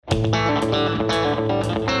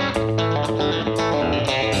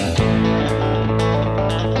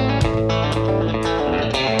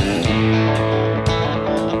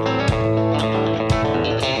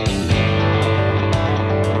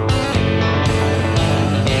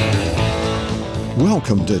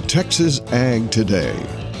Welcome to Texas Ag Today,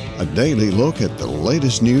 a daily look at the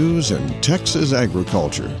latest news in Texas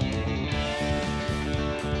agriculture.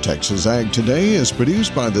 Texas Ag Today is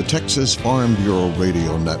produced by the Texas Farm Bureau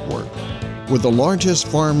Radio Network, with the largest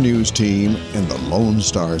farm news team in the Lone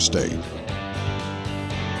Star State.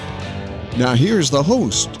 Now here's the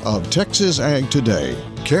host of Texas Ag Today,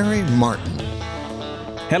 Carrie Martin.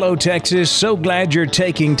 Hello, Texas. So glad you're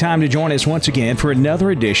taking time to join us once again for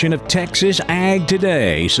another edition of Texas Ag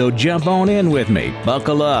Today. So jump on in with me.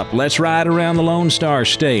 Buckle up. Let's ride around the Lone Star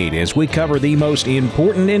State as we cover the most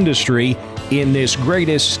important industry in this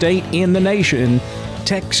greatest state in the nation,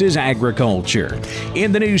 Texas agriculture.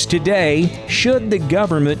 In the news today, should the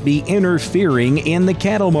government be interfering in the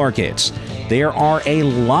cattle markets? There are a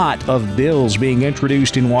lot of bills being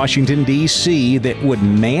introduced in Washington, D.C. that would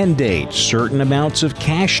mandate certain amounts of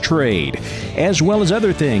cash trade, as well as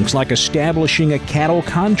other things like establishing a cattle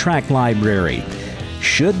contract library.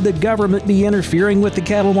 Should the government be interfering with the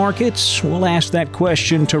cattle markets? We'll ask that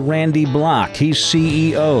question to Randy Block. He's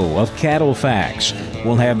CEO of CattleFax.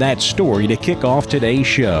 We'll have that story to kick off today's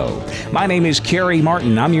show. My name is Carrie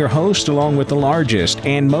Martin. I'm your host, along with the largest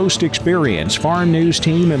and most experienced farm news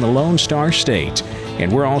team in the Lone Star State.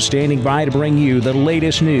 And we're all standing by to bring you the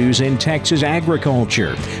latest news in Texas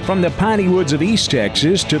agriculture, from the piney woods of East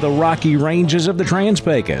Texas to the rocky ranges of the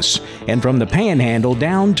Trans-Pecos, and from the Panhandle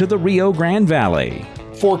down to the Rio Grande Valley.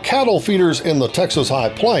 For cattle feeders in the Texas High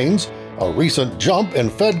Plains, a recent jump in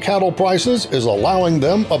fed cattle prices is allowing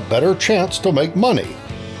them a better chance to make money.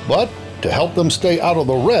 But to help them stay out of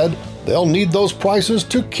the red, they'll need those prices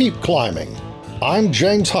to keep climbing. I'm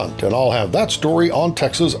James Hunt, and I'll have that story on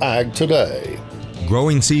Texas Ag Today.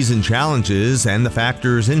 Growing season challenges and the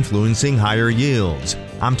factors influencing higher yields.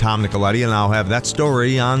 I'm Tom Nicoletti, and I'll have that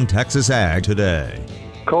story on Texas Ag Today.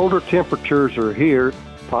 Colder temperatures are here,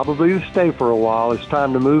 probably to stay for a while. It's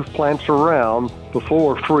time to move plants around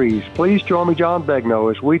before freeze. Please join me, John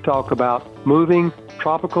Begnaud, as we talk about moving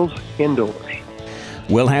tropicals indoors.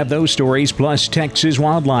 We'll have those stories plus Texas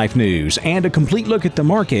wildlife news and a complete look at the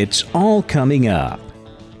markets all coming up.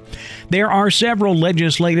 There are several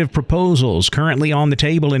legislative proposals currently on the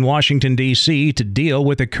table in Washington, D.C. to deal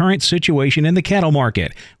with the current situation in the cattle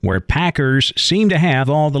market, where packers seem to have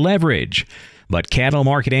all the leverage. But cattle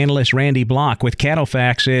market analyst Randy Block with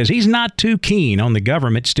CattleFax says he's not too keen on the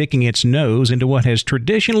government sticking its nose into what has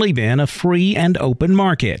traditionally been a free and open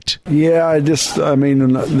market. Yeah, this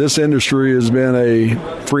industry has been a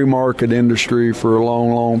free market industry for a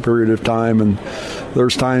long, long period of time, and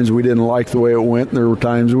there's times we didn't like the way it went, and there were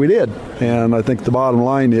times we did. And I think the bottom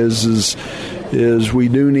line is we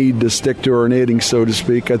do need to stick to our knitting, so to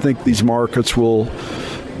speak. I think these markets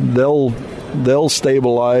they'll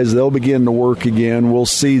stabilize. They'll begin to work again. We'll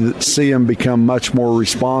see them become much more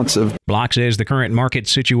responsive. Block says the current market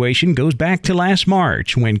situation goes back to last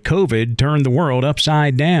March when COVID turned the world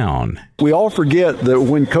upside down. We all forget that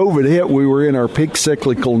when COVID hit, we were in our peak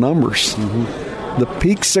cyclical numbers. Mm-hmm. The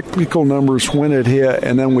peak cyclical numbers when it hit,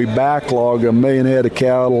 and then we backlog 1 million head of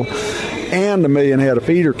cattle and 1 million head of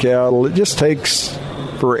feeder cattle. It just takes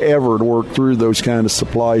forever to work through those kind of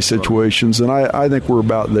supply situations, and I think we're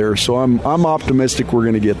about there. So I'm optimistic we're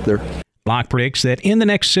going to get there. Block predicts that in the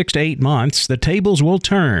next 6 to 8 months, the tables will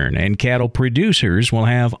turn and cattle producers will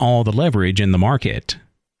have all the leverage in the market.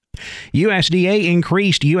 USDA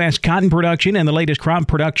increased U.S. cotton production in the latest crop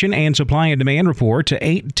production and supply and demand report to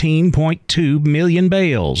 18.2 million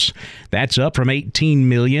bales. That's up from 18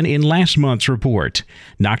 million in last month's report.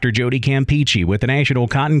 Dr. Jody Campeacci with the National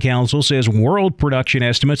Cotton Council says world production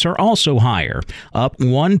estimates are also higher, up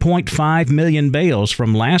 1.5 million bales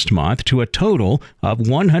from last month to a total of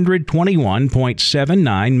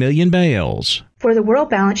 121.79 million bales. For the world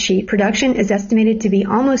balance sheet, production is estimated to be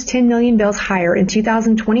almost 10 million bales higher in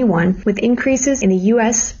 2021, with increases in the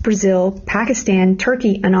U.S., Brazil, Pakistan,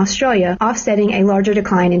 Turkey, and Australia offsetting a larger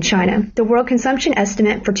decline in China. The world consumption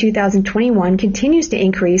estimate for 2021 continues to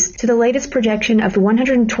increase to the latest projection of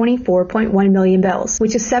 124.1 million bales,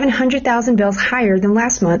 which is 700,000 bales higher than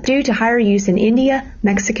last month due to higher use in India,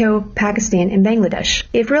 Mexico, Pakistan, and Bangladesh.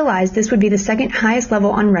 If realized, this would be the second highest level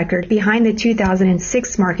on record behind the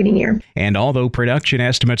 2006 marketing year. And although production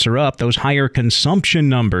estimates are up, those higher consumption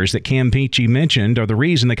numbers that Campeacci mentioned are the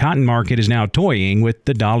reason the cotton market is now toying with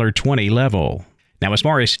the $1.20 level. Now, as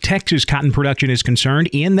far as Texas cotton production is concerned,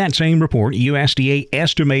 in that same report, USDA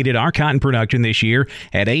estimated our cotton production this year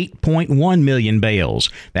at 8.1 million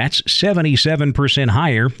bales. That's 77%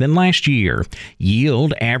 higher than last year.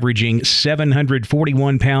 Yield averaging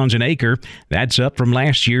 741 pounds an acre. That's up from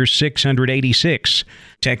last year's 686.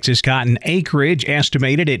 Texas cotton acreage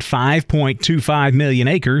estimated at 5.25 million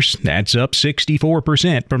acres. That's up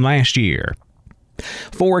 64% from last year.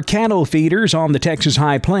 For cattle feeders on the Texas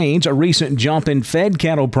High Plains, a recent jump in fed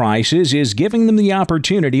cattle prices is giving them the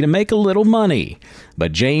opportunity to make a little money.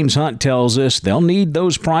 But James Hunt tells us they'll need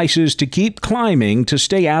those prices to keep climbing to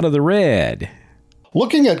stay out of the red.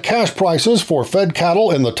 Looking at cash prices for fed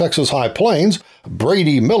cattle in the Texas High Plains,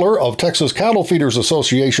 Brady Miller of Texas Cattle Feeders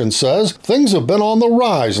Association says things have been on the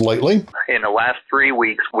rise lately. In the last 3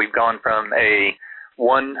 weeks, we've gone from a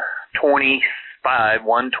 125,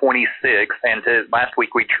 126, and last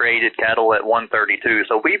week we traded cattle at 132.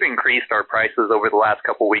 So we've increased our prices over the last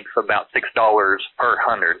couple weeks about $6 per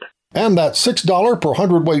hundred. And that $6 per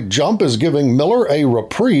hundredweight jump is giving Miller a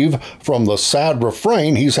reprieve from the sad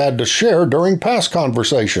refrain he's had to share during past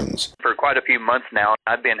conversations. For quite a few months now,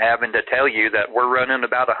 I've been having to tell you that we're running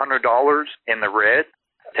about $100 in the red.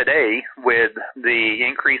 Today, with the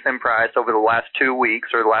increase in price over the last 2 weeks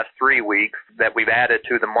or the last 3 weeks that we've added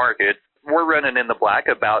to the market, we're running in the black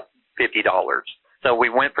about $50. So we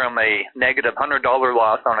went from a negative $100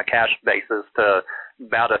 loss on a cash basis to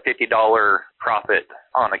about a $50 profit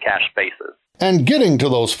on a cash basis. And getting to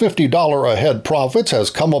those $50 a head profits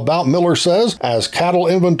has come about, Miller says, as cattle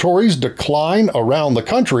inventories decline around the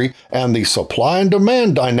country and the supply and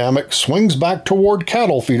demand dynamic swings back toward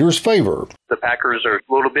cattle feeders' favor. The packers are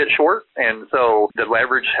a little bit short, and so the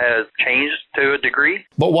leverage has changed to a degree.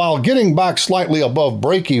 But while getting back slightly above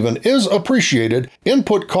break-even is appreciated,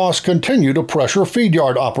 input costs continue to pressure feed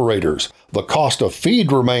yard operators. The cost of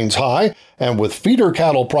feed remains high, and with feeder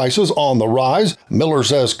cattle prices on the rise, Miller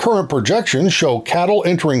says current projections show cattle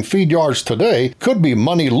entering feed yards today could be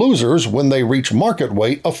money losers when they reach market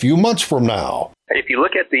weight a few months from now. If you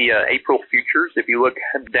look at the April futures, if you look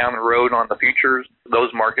down the road on the futures, those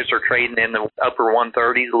markets are trading in the upper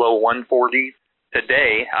 130s, low 140s.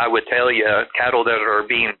 Today, I would tell you, cattle that are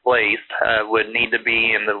being placed would need to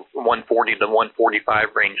be in the 140 to 145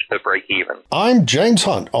 range to break even. I'm James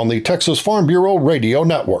Hunt on the Texas Farm Bureau Radio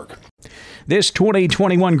Network. This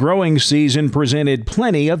 2021 growing season presented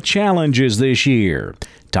plenty of challenges this year.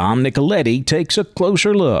 Tom Nicoletti takes a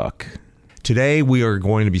closer look. Today, we are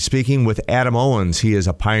going to be speaking with Adam Owens. He is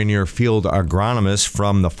a pioneer field agronomist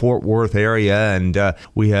from the Fort Worth area, and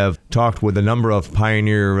we have talked with a number of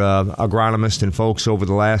pioneer agronomists and folks over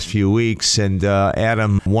the last few weeks. And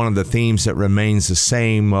Adam, one of the themes that remains the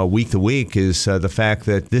same week to week is the fact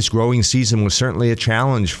that this growing season was certainly a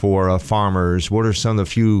challenge for farmers. What are some of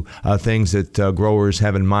the few things that growers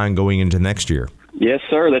have in mind going into next year? Yes,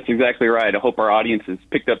 sir. That's exactly right. I hope our audience has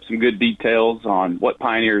picked up some good details on what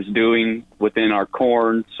Pioneer is doing within our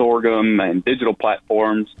corn, sorghum, and digital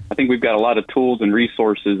platforms. I think we've got a lot of tools and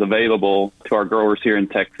resources available to our growers here in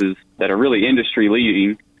Texas that are really industry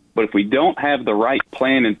leading. But if we don't have the right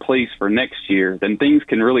plan in place for next year, then things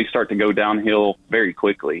can really start to go downhill very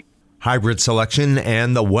quickly. Hybrid selection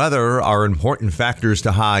and the weather are important factors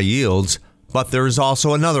to high yields, but there is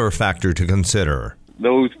also another factor to consider.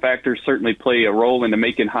 Those factors certainly play a role into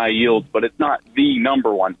making high yields, but it's not the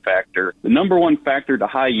number one factor. The number one factor to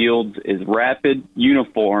high yields is rapid,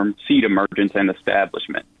 uniform seed emergence and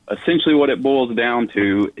establishment. Essentially what it boils down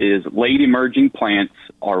to is late emerging plants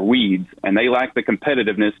are weeds, and they lack the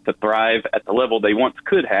competitiveness to thrive at the level they once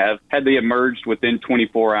could have had they emerged within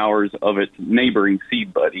 24 hours of its neighboring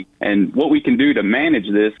seed buddy. And what we can do to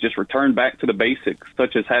manage this, just return back to the basics,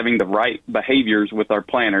 such as having the right behaviors with our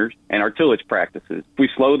planters and our tillage practices. If we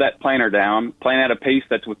slow that planter down, plant at a pace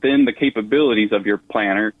that's within the capabilities of your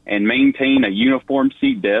planter, and maintain a uniform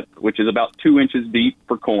seed depth, which is about 2 inches deep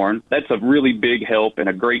for corn, that's a really big help and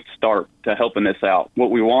a great start to helping us out. What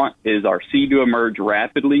we want is our seed to emerge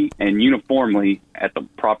rapidly and uniformly at the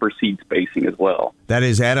proper seed spacing as well. That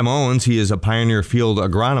is Adam Owens. He is a pioneer field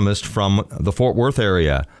agronomist from the Fort Worth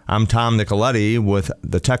area. I'm Tom Nicoletti with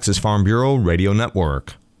the Texas Farm Bureau Radio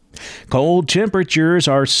Network. Cold temperatures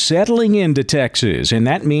are settling into Texas, and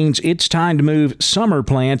that means it's time to move summer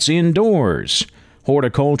plants indoors.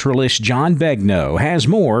 Horticulturalist John Begnaud has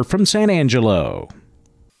more from San Angelo.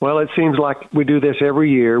 Well, it seems like we do this every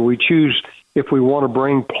year. We choose if we want to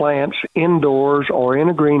bring plants indoors or in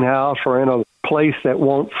a greenhouse or in a place that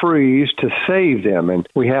won't freeze to save them. And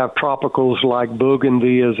we have tropicals like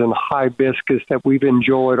bougainvilleas and hibiscus that we've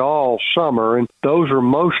enjoyed all summer, and those are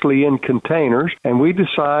mostly in containers, and we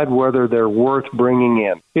decide whether they're worth bringing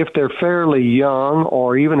in. If they're fairly young,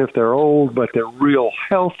 or even if they're old but they're real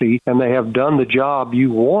healthy and they have done the job you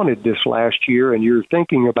wanted this last year and you're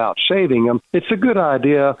thinking about saving them, it's a good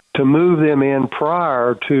idea to move them in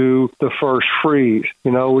prior to the first freeze.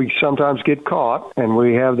 You know, we sometimes get caught, and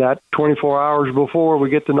we have that 24 hours before we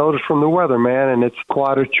get the notice from the weatherman, and it's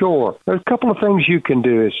quite a chore. There's a couple of things you can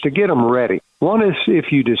do is to get them ready. One is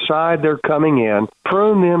if you decide they're coming in,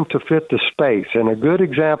 prune them to fit the space. And a good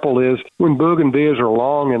example is when bougainvilleas are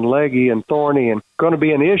long and leggy and thorny and going to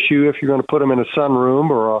be an issue if you're going to put them in a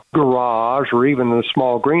sunroom or a garage or even in a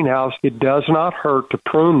small greenhouse, it does not hurt to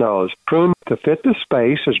prune those. Prune to fit the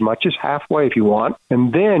space as much as halfway if you want,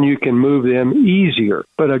 and then you can move them easier.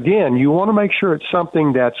 But again, you want to make sure it's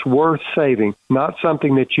something that's worth saving, not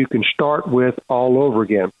something that you can start with all over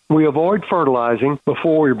again. We avoid fertilizing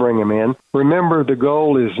before we bring them in. Remember, the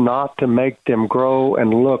goal is not to make them grow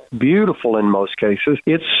and look beautiful in most cases.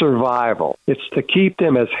 It's survival. It's to keep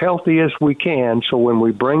them as healthy as we can, so when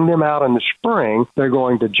we bring them out in the spring, they're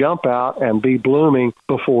going to jump out and be blooming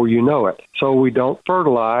before you know it. So we don't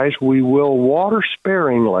fertilize. We will water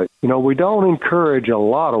sparingly. You know, we don't encourage a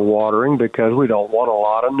lot of watering because we don't want a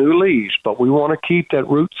lot of new leaves, but we want to keep that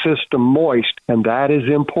root system moist, and that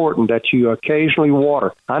is important that you occasionally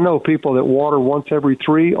water. I know people that water once every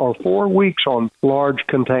 3 or 4 weeks on large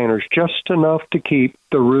containers, just enough to keep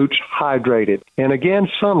the roots hydrated. And again,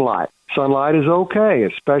 sunlight. Sunlight is okay,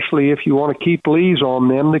 especially if you want to keep leaves on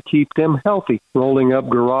them to keep them healthy. Rolling up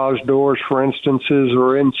garage doors, for instances,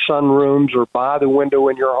 or in sunrooms or by the window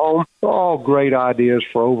in your home, are all great ideas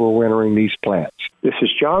for overwintering these plants. This is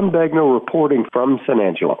John Begnaud reporting from San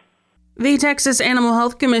Angelo. The Texas Animal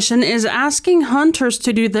Health Commission is asking hunters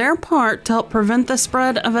to do their part to help prevent the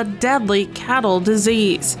spread of a deadly cattle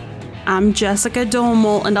disease. I'm Jessica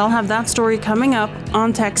Domel, and I'll have that story coming up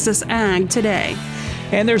on Texas Ag Today.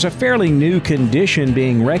 And there's a fairly new condition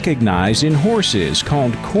being recognized in horses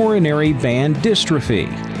called coronary band dystrophy.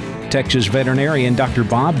 Texas veterinarian Dr.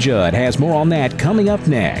 Bob Judd has more on that coming up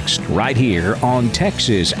next, right here on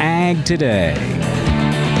Texas Ag Today.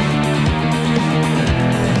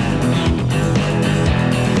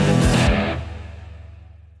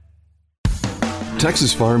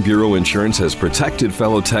 Texas Farm Bureau Insurance has protected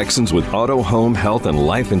fellow Texans with auto, home, health, and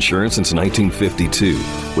life insurance since 1952.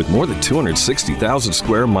 With more than 260,000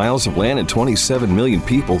 square miles of land and 27 million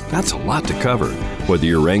people, that's a lot to cover. Whether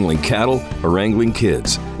you're wrangling cattle or wrangling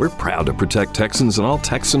kids, we're proud to protect Texans in all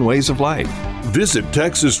Texan ways of life. Visit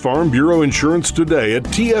Texas Farm Bureau Insurance today at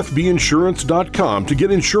tfbinsurance.com to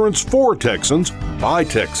get insurance for Texans by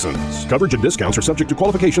Texans. Coverage and discounts are subject to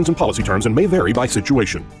qualifications and policy terms and may vary by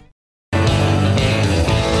situation.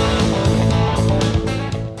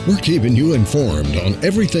 We're keeping you informed on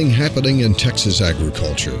everything happening in Texas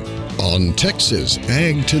agriculture on Texas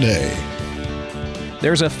Ag Today.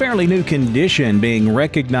 There's a fairly new condition being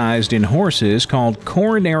recognized in horses called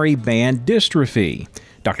coronary band dystrophy.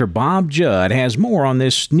 Dr. Bob Judd has more on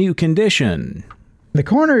this new condition. The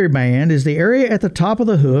coronary band is the area at the top of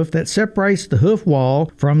the hoof that separates the hoof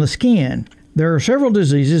wall from the skin. There are several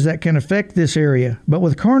diseases that can affect this area, but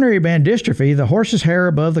with coronary band dystrophy, the horse's hair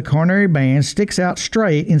above the coronary band sticks out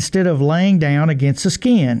straight instead of laying down against the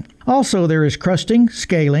skin. Also, there is crusting,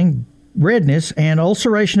 scaling, redness, and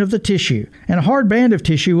ulceration of the tissue, and a hard band of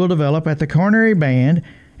tissue will develop at the coronary band,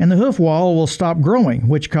 and the hoof wall will stop growing,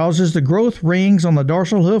 which causes the growth rings on the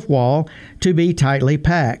dorsal hoof wall to be tightly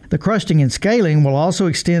packed. The crusting and scaling will also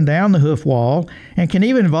extend down the hoof wall and can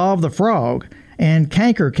even involve the frog, and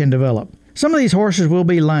canker can develop. Some of these horses will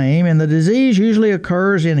be lame, and the disease usually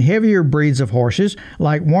occurs in heavier breeds of horses,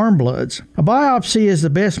 like warm bloods. A biopsy is the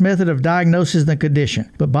best method of diagnosing the condition,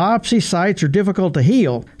 but biopsy sites are difficult to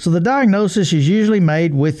heal, so the diagnosis is usually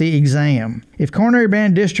made with the exam. If coronary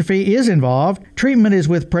band dystrophy is involved, treatment is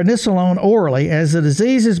with prednisolone orally, as the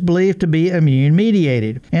disease is believed to be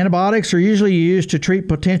immune-mediated. Antibiotics are usually used to treat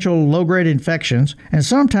potential low-grade infections, and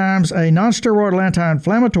sometimes a nonsteroidal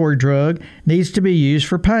anti-inflammatory drug needs to be used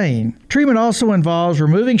for pain. Treatment also involves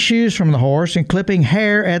removing shoes from the horse and clipping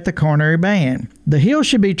hair at the coronary band. The heel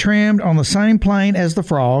should be trimmed on the same plane as the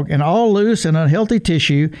frog, and all loose and unhealthy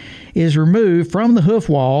tissue is removed from the hoof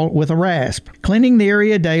wall with a rasp. Cleaning the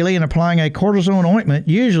area daily and applying a cortisone ointment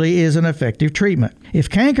usually is an effective treatment. If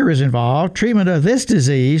canker is involved, treatment of this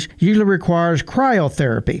disease usually requires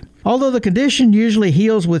cryotherapy. Although the condition usually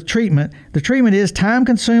heals with treatment, the treatment is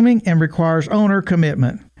time-consuming and requires owner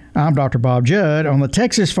commitment. I'm Dr. Bob Judd on the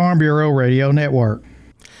Texas Farm Bureau Radio Network.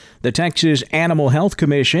 The Texas Animal Health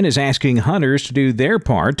Commission is asking hunters to do their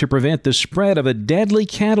part to prevent the spread of a deadly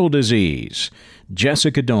cattle disease.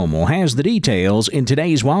 Jessica Domel has the details in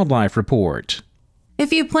today's Wildlife Report.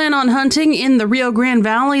 If you plan on hunting in the Rio Grande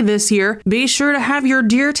Valley this year, be sure to have your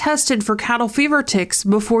deer tested for cattle fever ticks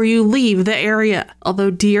before you leave the area.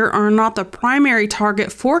 Although deer are not the primary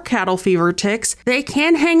target for cattle fever ticks, they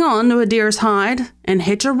can hang on to a deer's hide and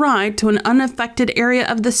hitch a ride to an unaffected area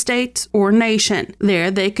of the state or nation.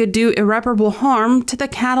 There, they could do irreparable harm to the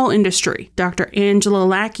cattle industry. Dr. Angela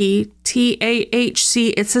Lackey,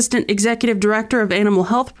 TAHC Assistant Executive Director of Animal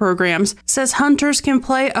Health Programs, says hunters can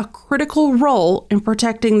play a critical role in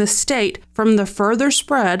protecting the state from the further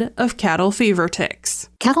spread of cattle fever ticks.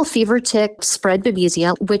 Cattle fever tick spread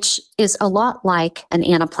babesia, which is a lot like an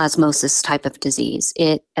anaplasmosis type of disease.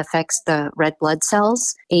 It affects the red blood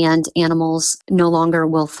cells, and animals no longer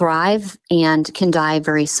will thrive and can die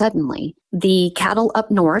very suddenly. The cattle up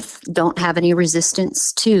north don't have any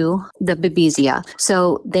resistance to the babesia,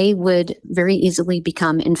 so they would very easily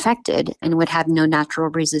become infected and would have no natural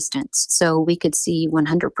resistance. So we could see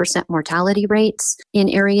 100% mortality rates in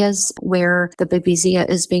areas where the babesia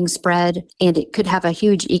is being spread, and it could have a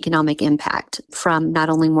huge economic impact from not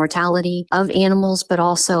only mortality of animals, but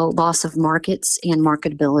also loss of markets and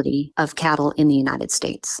marketability of cattle in the United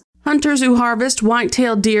States. Hunters who harvest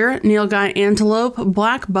white-tailed deer, nilgai antelope,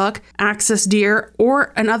 black buck, axis deer,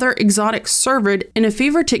 or another exotic cervid in a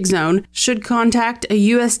fever tick zone should contact a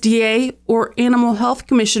USDA or Animal Health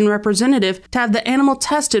Commission representative to have the animal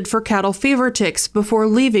tested for cattle fever ticks before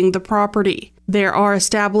leaving the property. There are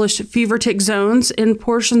established fever tick zones in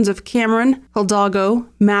portions of Cameron, Hidalgo,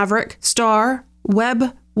 Maverick, Starr,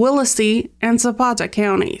 Webb, Willacy, and Zapata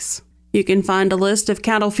counties. You can find a list of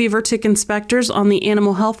cattle fever tick inspectors on the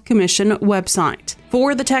Animal Health Commission website.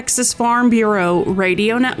 For the Texas Farm Bureau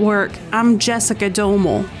Radio Network, I'm Jessica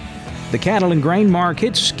Domel. The cattle and grain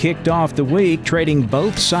markets kicked off the week trading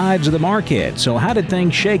both sides of the market. So how did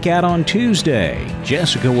things shake out on Tuesday?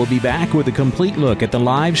 Jessica will be back with a complete look at the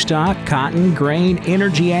livestock, cotton, grain,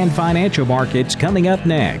 energy, and financial markets coming up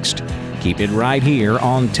next. Keep it right here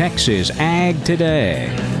on Texas Ag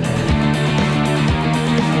Today.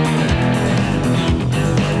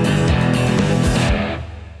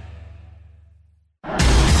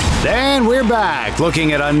 And we're back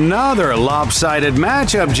looking at another lopsided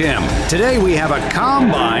matchup, Jim. Today we have a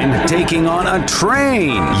combine taking on a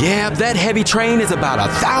train. Yeah, that heavy train is about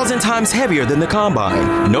 1,000 times heavier than the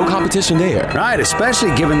combine. No competition there. Right,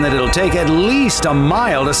 especially given that it'll take at least a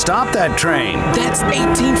mile to stop that train. That's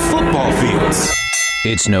 18 football fields.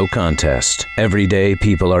 It's no contest. Every day,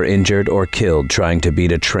 people are injured or killed trying to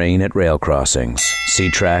beat a train at rail crossings.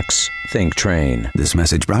 See tracks, think train. This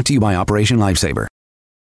message brought to you by Operation Lifesaver.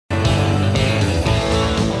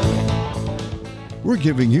 We're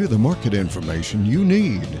giving you the market information you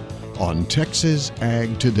need on Texas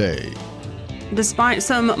Ag Today. Despite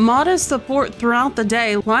some modest support throughout the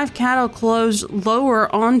day, live cattle closed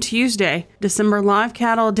lower on Tuesday. December live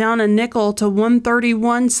cattle down a nickel to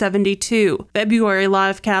 $131.72. February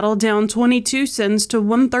live cattle down 22 cents to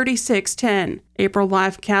 $136.10. April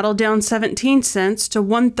live cattle down 17 cents to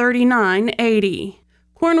 $139.80.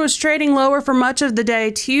 Corn was trading lower for much of the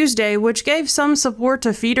day Tuesday, which gave some support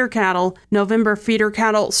to feeder cattle. November feeder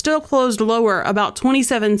cattle still closed lower, about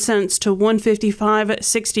 27 cents to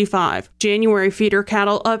 $155.65. January feeder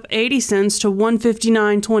cattle up 80 cents to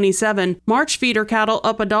 $159.27. March feeder cattle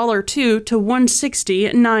up $1.02 to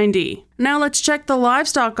 $160.90. Now let's check the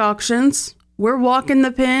livestock auctions. We're walking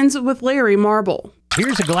the pens with Larry Marble.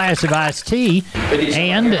 Here's a glass of iced tea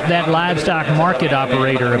and that livestock market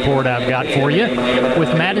operator report I've got for you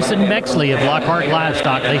with Madison Bexley of Lockhart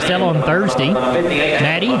Livestock. They sell on Thursday.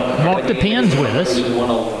 Maddie, walk the pens with us.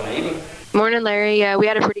 Morning, Larry. We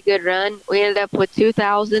had a pretty good run. We ended up with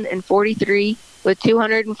 2,043 with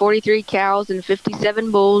 243 cows and 57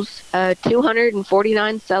 bulls,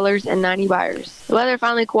 249 sellers, and 90 buyers. The weather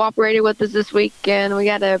finally cooperated with us this week, and we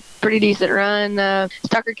got a pretty decent run.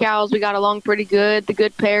 Stucker cows, we got along pretty good. The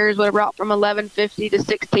good pairs would have brought from 11.50 to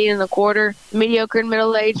 16.25. Mediocre and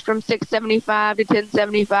middle age from 6.75 to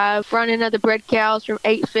 10.75. Front end of the bred cows from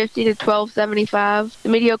 8.50 to 12.75. The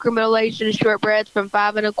mediocre middle aged and shortbreds from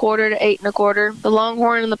 5.25 to 8.25. The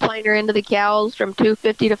longhorn and the plainer end of the cows from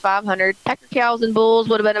 2.50 to 500. Packer cows cows and bulls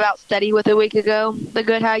would have been about steady with a week ago. The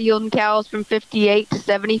good high yielding cows from 58 to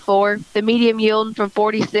 74. The medium yielding from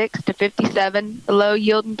 46 to 57. The low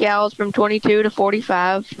yielding cows from 22 to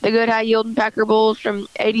 45. The good high yielding packer bulls from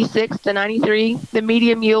 86 to 93. The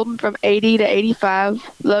medium yielding from 80 to 85.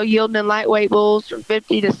 Low yielding and lightweight bulls from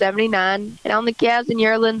 50 to 79. And on the calves and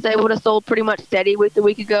yearlings, they would have sold pretty much steady with a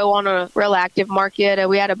week ago on a real active market.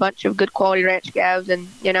 We had a bunch of good quality ranch calves, and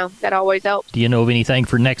that always helps. Do you know of anything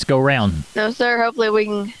for next go round? No, sir. Hopefully we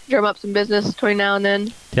can drum up some business between now and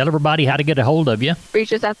then. Tell everybody how to get a hold of you.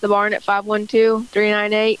 Reach us at the barn at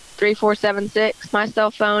 512-398-3476. My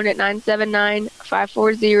cell phone at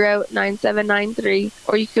 979-540-9793.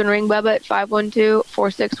 Or you can ring Bubba at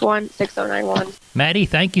 512-461-6091. Maddie,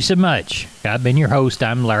 thank you so much. I've been your host.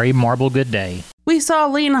 I'm Larry Marble. Good day. We saw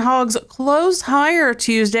lean hogs close higher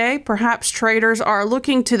Tuesday. Perhaps traders are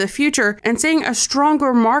looking to the future and seeing a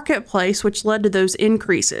stronger marketplace, which led to those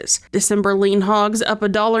increases. December lean hogs up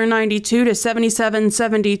 $1.92 to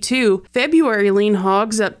 $77.72. February lean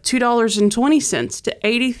hogs up $2.20 to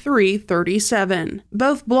 $83.37.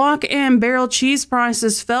 Both block and barrel cheese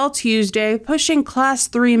prices fell Tuesday, pushing Class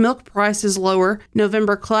 3 milk prices lower.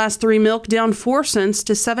 November Class 3 milk down 4 cents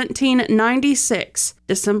to $17.96.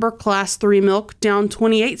 December Class 3 milk down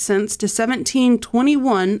 28 cents to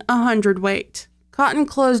 $17.21 a hundredweight. Cotton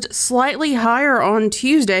closed slightly higher on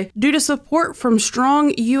Tuesday due to support from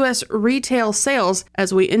strong U.S. retail sales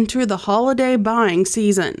as we enter the holiday buying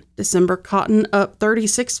season. December cotton up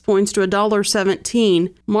 36 points to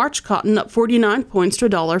 $1.17. March cotton up 49 points to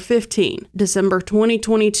 $1.15. December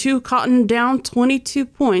 2022 cotton down 22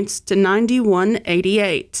 points to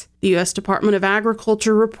 $91.88. The U.S. Department of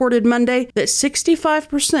Agriculture reported Monday that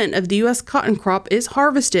 65% of the U.S. cotton crop is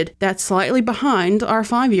harvested. That's slightly behind our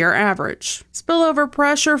 5-year average. Spillover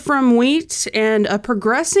pressure from wheat and a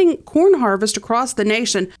progressing corn harvest across the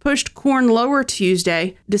nation pushed corn lower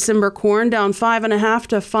Tuesday. December corn down 5.5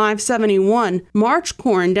 to $5.71. March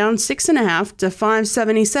corn down 6.5 to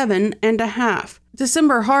 $5.77.5.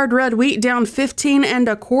 December hard red wheat down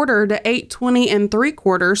 15.25 to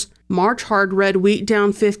 $8.20 March hard red wheat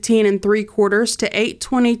down 15.75 to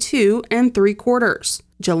 $8.22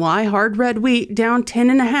 July hard red wheat down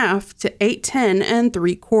 10.5 to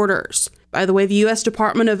 $8.10 By the way, the U.S.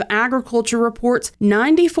 Department of Agriculture reports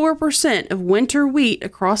 94% of winter wheat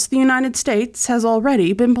across the United States has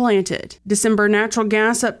already been planted. December natural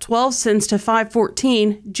gas up 12 cents to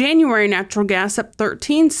 $5.14. January natural gas up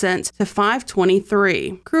 13 cents to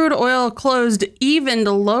 $5.23. Crude oil closed even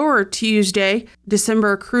to lower Tuesday.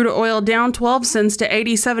 December crude oil down 12 cents to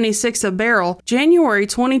 $80.76 a barrel. January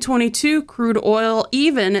 2022 crude oil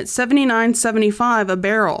even at $79.75 a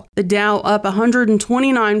barrel. The Dow up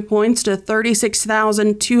 129 points to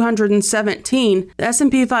 36,217. The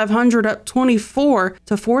S&P 500 up 24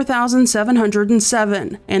 to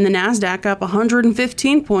 4,707. And the NASDAQ up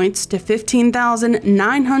 115 points to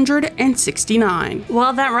 15,969.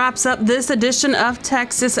 Well, that wraps up this edition of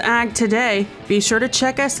Texas Ag Today. Be sure to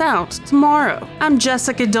check us out tomorrow. I'm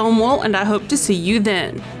Jessica Domewell, and I hope to see you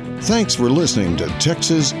then. Thanks for listening to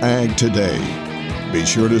Texas Ag Today. Be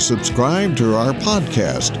sure to subscribe to our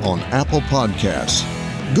podcast on Apple Podcasts,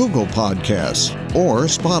 Google Podcasts, or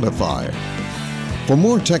Spotify. For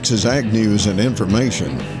more Texas Ag news and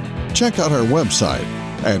information, check out our website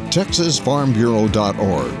at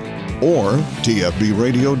texasfarmbureau.org or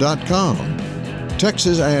tfbradio.com.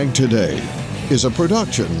 Texas Ag Today is a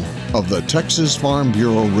production of the Texas Farm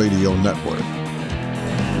Bureau Radio Network.